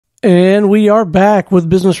And we are back with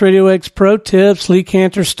Business RadioX Pro Tips. Lee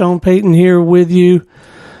Kantor, Stone Payton here with you.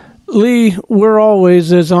 Lee, we're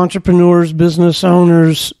always, as entrepreneurs, business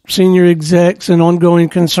owners, senior execs, and ongoing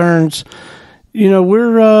concerns,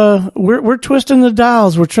 we're twisting the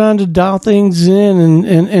dials. We're trying to dial things in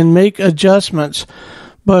and make adjustments.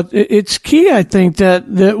 But it's key, I think,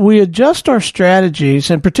 that we adjust our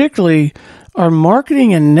strategies, and particularly our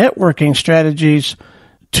marketing and networking strategies,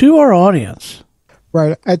 to our audience.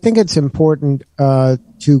 Right. I think it's important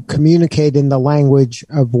to communicate in the language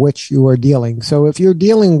of which you are dealing. So if you're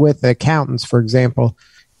dealing with accountants, for example,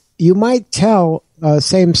 you might tell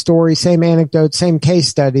same story, same anecdote, same case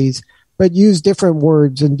studies, but use different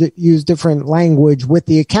words and use different language with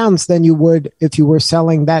the accountants than you would if you were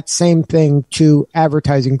selling that same thing to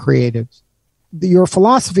advertising creatives. Your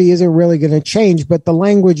philosophy isn't really going to change, but the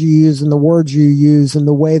language you use and the words you use and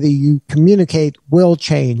the way that you communicate will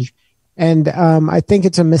change. And I think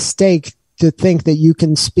it's a mistake to think that you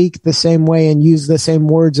can speak the same way and use the same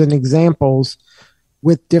words and examples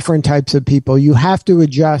with different types of people. You have to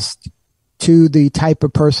adjust to the type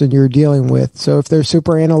of person you're dealing with. So if they're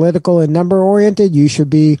super analytical and number oriented, you should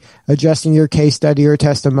be adjusting your case study or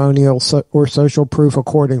testimonial or social proof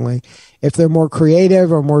accordingly. If they're more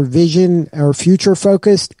creative or more vision or future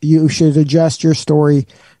focused, you should adjust your story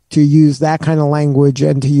to use that kind of language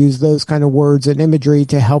and to use those kind of words and imagery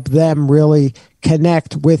to help them really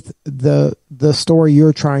connect with the story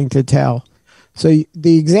you're trying to tell. So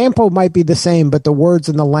the example might be the same, but the words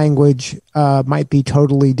and the language might be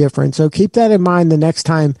totally different. So keep that in mind the next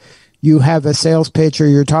time you have a sales pitch or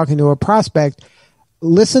you're talking to a prospect.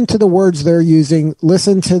 Listen to the words they're using,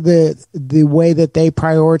 listen to the way that they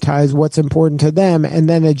prioritize what's important to them, and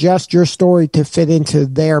then adjust your story to fit into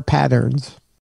their patterns.